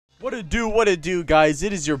What it do, guys?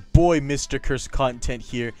 It is your boy, MrCursedContent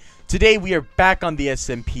here. Today we are back on the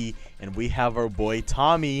SMP, and we have our boy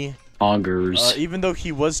Tommy. Augers. Even though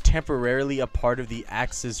he was temporarily a part of the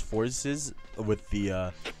Axis forces with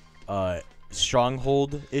the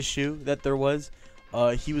stronghold issue that there was,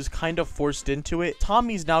 he was kind of forced into it.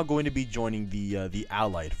 Tommy's now going to be joining the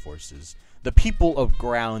Allied forces, the people of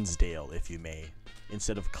Groundsdale, if you may,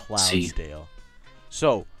 instead of Cloudsdale.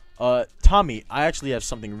 So, Tommy, I actually have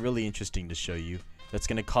something really interesting to show you that's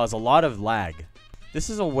going to cause a lot of lag. This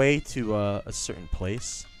is a way to a certain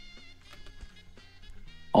place.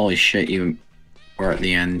 Holy shit, you were at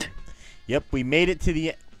the end. Yep, we made it to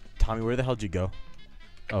the... Tommy, where the hell did you go?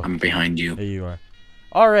 Oh, I'm behind you. there you are.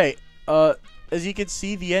 Alright, as you can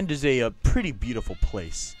see, the end is a pretty beautiful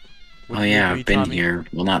place. Oh yeah, I've been here.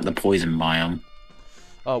 Well, not the poison biome.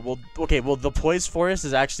 Oh, well, okay, well, the Poised Forest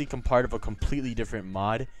is actually part of a completely different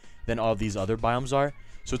mod than all these other biomes are.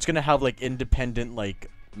 So it's gonna have, like, independent,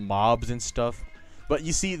 like, mobs and stuff. But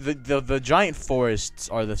you see, the giant forests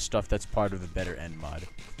are the stuff that's part of the better end mod.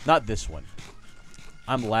 Not this one.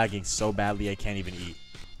 I'm lagging so badly I can't even eat.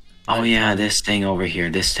 Oh yeah, this thing over here.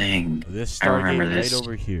 This thing. This I remember Stargate this. right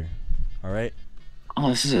over here. Alright? Oh,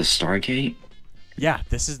 this is a Stargate? Yeah,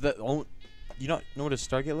 this is the only... You don't know what a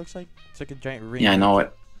Stargate looks like? It's like a giant ring. Yeah, I know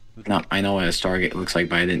it. No, I know what a Stargate looks like,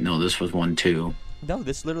 but I didn't know this was one too. No,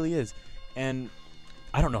 this literally is. And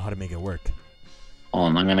I don't know how to make it work. Oh,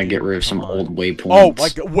 and I'm gonna get rid of some old waypoints. Oh my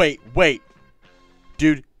god, wait.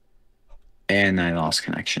 Dude. And I lost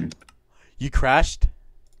connection. You crashed?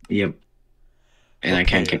 Yep. And I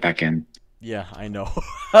can't get back in. Yeah, I know.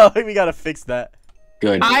 We gotta fix that.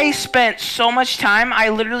 Good. I spent so much time. I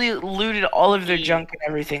literally looted all of their junk and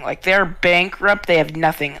everything. Like, they're bankrupt. They have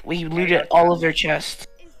nothing. We looted all of their chests.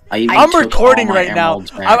 I'm recording right now.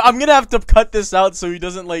 I'm gonna have to cut this out so he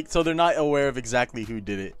doesn't, like, so they're not aware of exactly who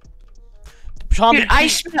did it. Dude, I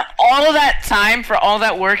spent all of that time for all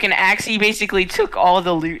that work, and Axie basically took all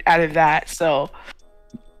the loot out of that, so...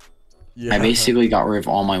 Yeah. I basically got rid of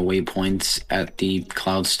all my waypoints at the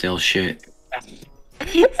Cloudsdale shit.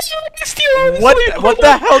 What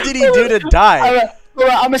the hell did he do to die?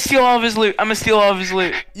 I'm gonna steal all of his loot.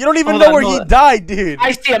 You don't even know where he died, dude.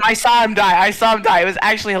 I see him. I saw him die. It was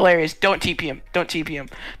actually hilarious. Don't TP him.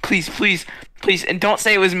 Please. And don't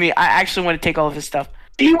say it was me. I actually want to take all of his stuff.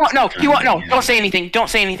 He won't. No. Don't say anything.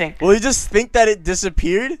 Will he just think that it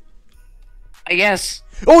disappeared? I guess.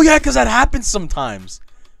 Oh yeah, because that happens sometimes.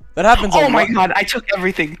 That happens. Oh my god! I took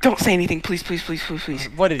everything. Don't say anything, please.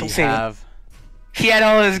 What did he have? He had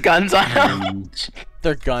all his guns on him.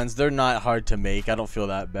 They're guns. They're not hard to make. I don't feel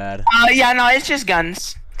that bad. Yeah, no, it's just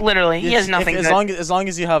guns. Literally, he has nothing. As long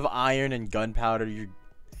as you have iron and gunpowder,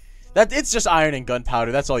 it's just iron and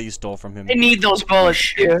gunpowder. That's all you stole from him. I need those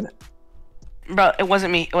bullets, dude. Bro, it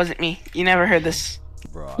wasn't me. You never heard this.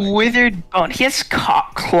 Bro, Withered bone. He has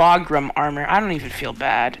Clogrum armor. I don't even feel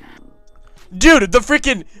bad. Dude, the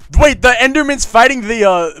freaking wait, the Enderman's fighting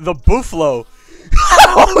the buffalo.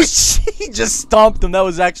 Oh shit, he just stomped him. That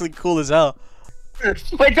was actually cool as hell.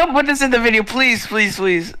 Wait, don't put this in the video, please.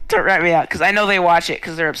 Don't rat me out, because I know they watch it,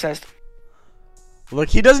 because they're obsessed. Look,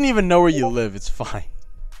 he doesn't even know where you live. It's fine.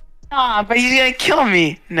 Ah, but he's gonna kill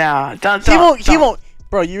me. No, don't. He won't.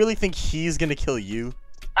 Bro, you really think he's gonna kill you?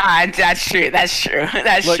 Ah, that's true. Look,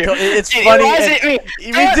 it's dude, funny. It wasn't me.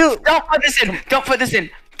 Don't put this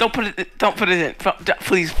in. Don't put it in.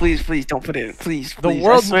 Please, don't put it in. Please. The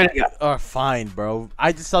world. Oh, fine, bro.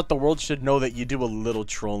 I just thought the world should know that you do a little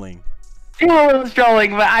trolling.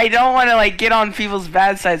 Trolling, but I don't want to, like, get on people's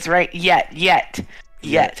bad sides right yet.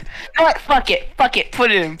 No, fuck it. Put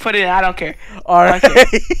it in. I don't care. All right.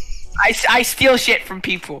 I steal shit from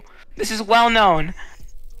people. This is well known.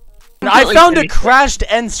 I found a crashed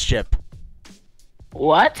end ship.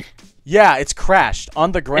 What? Yeah, it's crashed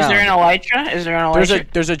on the ground. Is there an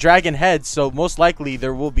elytra? There's a dragon head, so most likely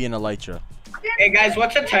there will be an elytra. Hey guys,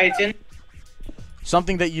 what's a titan?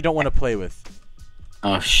 Something that you don't want to play with.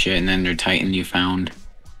 Oh shit, and then their Titan you found.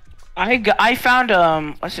 I found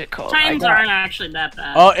what's it called? Titans aren't actually that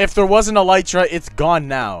bad. Oh, if there was an elytra, it's gone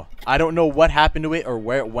now. I don't know what happened to it or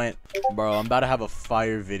where it went. Bro, I'm about to have a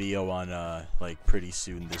fire video on like pretty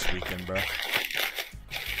soon this weekend, bro.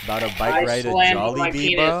 About a bike ride at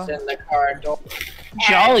Jollibee, bro.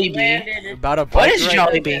 Jollibee? About a bike What is ride?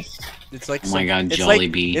 Jollibee? It's like Oh my god,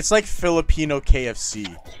 Jollibee. It's like Filipino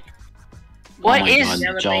KFC. What oh my is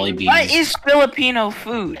god, Jollibee? What is Filipino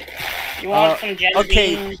food? You want some jelly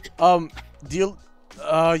okay, beans? you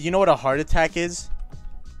know what a heart attack is?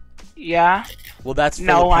 Yeah. Well, that's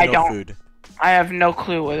No, Filipino I don't. food. I have no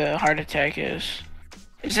clue what a heart attack is.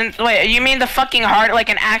 Wait, you mean the fucking heart, like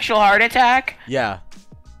an actual heart attack? Yeah.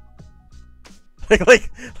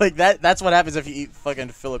 like that's what happens if you eat fucking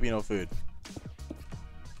Filipino food.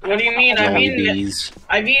 What do you mean? Jollibees.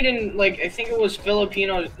 I've eaten like I think it was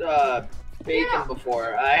Filipino bacon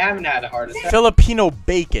before. I haven't had a heart attack. Filipino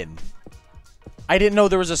bacon. I didn't know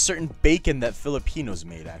there was a certain bacon that Filipinos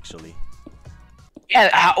made, actually.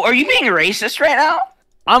 Yeah, are you being racist right now?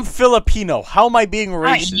 I'm Filipino. How am I being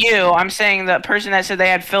Not racist? you. I'm saying the person that said they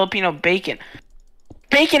had Filipino bacon.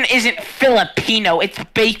 Bacon isn't Filipino. It's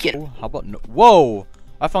bacon. Oh, how about no? Whoa!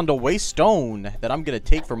 I found a waste stone that I'm gonna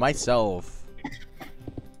take for myself.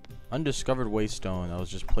 Undiscovered waste stone that was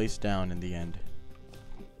just placed down in the end.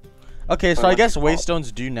 Okay, so I guess waste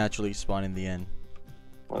stones do naturally spawn in the end.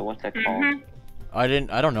 Wait, what's that called? I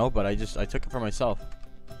don't know, but I took it for myself.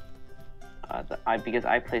 Because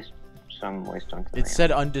I placed some waste stones. It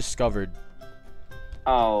said undiscovered.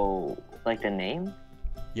 Oh, like the name?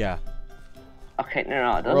 Yeah. Okay,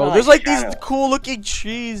 no. Those Bro, are there's like shadows. these cool looking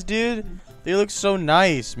trees, dude. They look so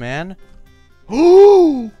nice, man.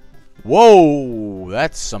 Ooh! Whoa,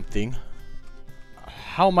 that's something.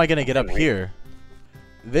 How am I gonna get up here?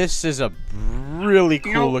 This is a really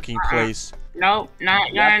cool looking place. No,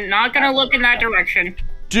 not gonna look in that direction.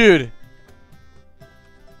 Dude.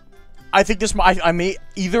 I think this I may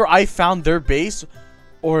either I found their base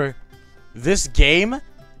or this game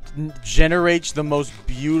generates the most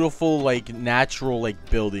beautiful like natural like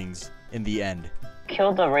buildings in the end.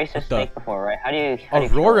 Killed the racist snake before, right? How do you kill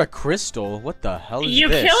Aurora it? crystal? What the hell is You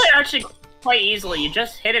this? kill it actually quite easily. You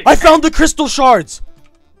just hit it. I found the crystal shards.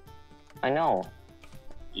 I know.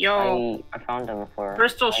 Yo, I found them before.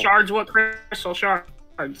 crystal shards. What crystal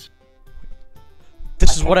shards?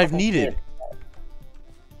 This is what I've needed.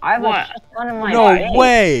 I have What? a shit ton in my No base.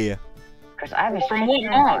 way. Because I have a From shit what ton in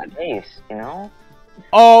my mod? base, you know?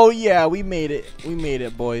 Oh yeah, we made it. We made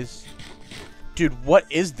it, boys. Dude, what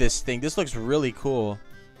is this thing? This looks really cool.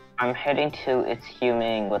 I'm heading to its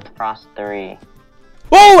huming with Frost 3.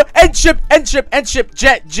 Oh, end ship,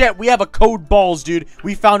 jet. We have a code balls, dude.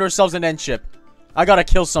 We found ourselves an end ship. I gotta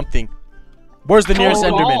kill something. Where's the nearest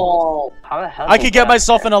Enderman? How the hell I did could you get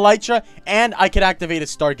myself there? an Elytra, and I could activate a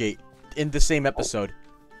Stargate in the same episode.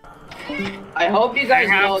 I hope you I guys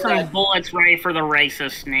know have some that. bullets ready for the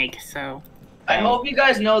racist snake, so. I hope you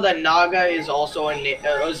guys know that Naga is also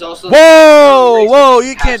is also. Whoa,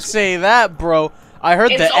 you can't say that, bro. I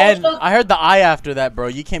heard It's the N. also- I heard the I after that, bro.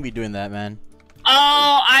 You can't be doing that, man.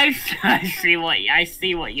 Oh, I see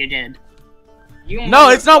what you did. You No,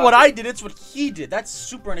 it's not what motherfucker. I did. It's what he did. That's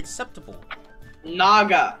super unacceptable.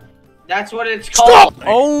 Naga. That's what it's called. Stop!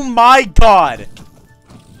 Oh my god.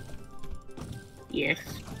 Yes.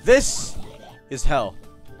 This is hell.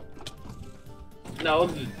 No,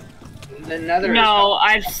 the Nether. No,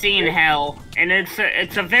 I've seen hell, and it's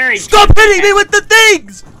a very. Stop hitting me with the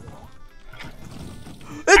things!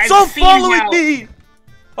 It's I've all seen following hell. me!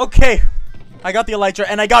 Okay. I got the Elytra,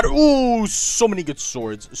 and I got, ooh, so many good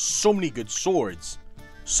swords. So many good swords.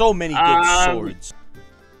 So many good swords.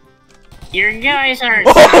 Your guys are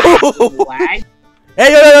lag.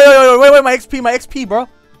 Hey, yo, wait, my XP, bro.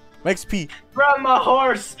 My XP. From a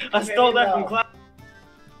horse. I stole that from Cloud.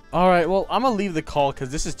 Alright, well, I'm gonna leave the call,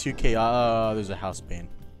 because this is too chaotic. There's a house bane.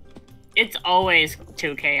 It's always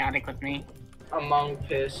too chaotic with me. Among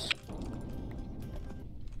piss.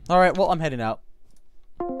 Alright, well, I'm heading out.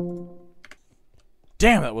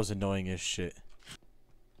 Damn, that was annoying as shit.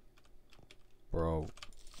 Bro.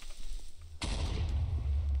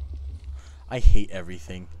 I hate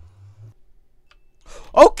everything.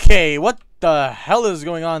 Okay, what the hell is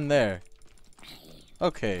going on there?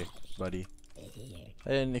 Okay, buddy. I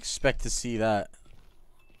didn't expect to see that.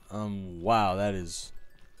 Wow, that's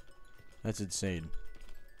insane.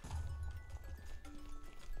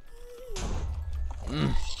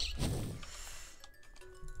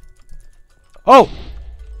 Oh!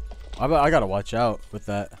 I gotta watch out with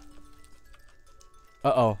that.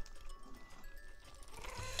 Uh-oh.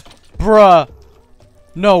 Bruh!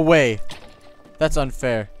 No way. That's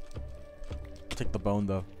unfair. I'll take the bone,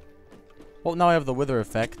 though. Well, now I have the wither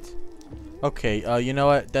effect. Okay, you know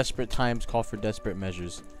what? Desperate times call for desperate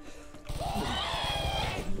measures.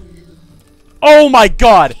 Oh my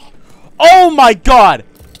god! Oh my god!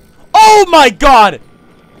 Oh my god!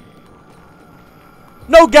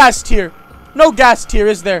 No gas tier! No gas tier,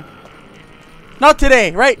 is there? Not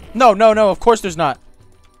today, right? No, of course there's not.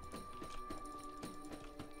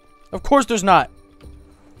 Of course there's not.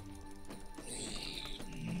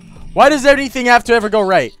 Why does anything have to ever go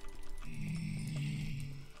right?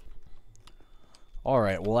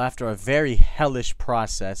 Alright, well, after a very hellish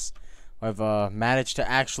process, I've managed to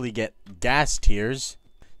actually get gas tiers.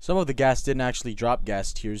 Some of the gas didn't actually drop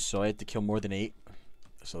gas tiers, so I had to kill more than 8.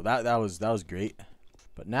 So that was great.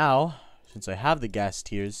 But now, since I have the gas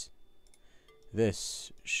tiers,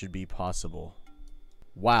 this should be possible.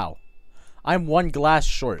 Wow. I'm 1 glass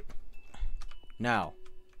short. Now.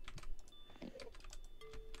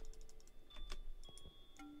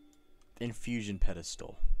 Infusion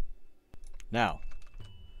pedestal. Now.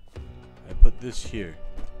 I put this here.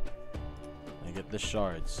 I get the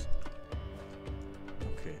shards.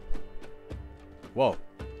 Okay. Whoa.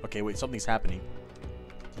 Okay, wait, something's happening.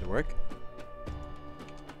 Did it work?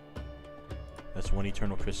 That's 1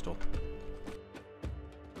 eternal crystal.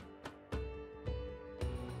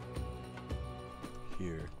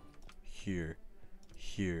 Here, here,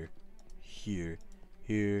 here, here,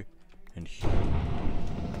 here, and here.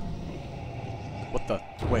 What the?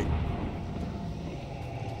 Wait.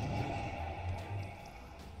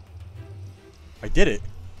 I did it.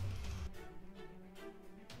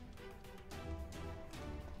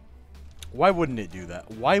 Why wouldn't it do that?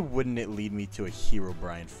 Why wouldn't it lead me to a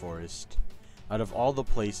Herobrine forest? Out of all the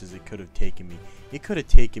places it could have taken me, it could have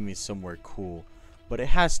taken me somewhere cool. But it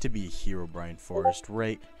has to be a Herobrine forest,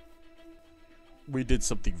 right? We did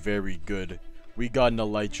something very good. We got an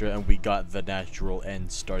Elytra and we got the natural end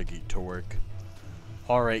Stargate to work.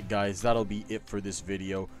 Alright guys, that'll be it for this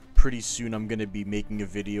video. Pretty soon I'm going to be making a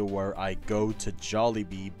video where I go to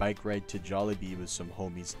Jollibee, bike ride to Jollibee with some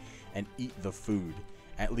homies, and eat the food.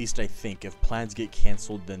 At least I think. If plans get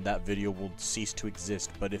cancelled, then that video will cease to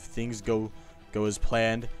exist. But if things go as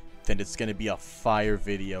planned, then it's going to be a fire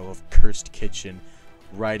video of Cursed Kitchen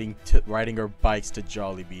riding our bikes to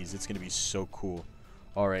Jollibees. It's going to be so cool.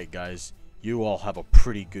 Alright guys, you all have a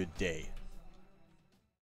pretty good day.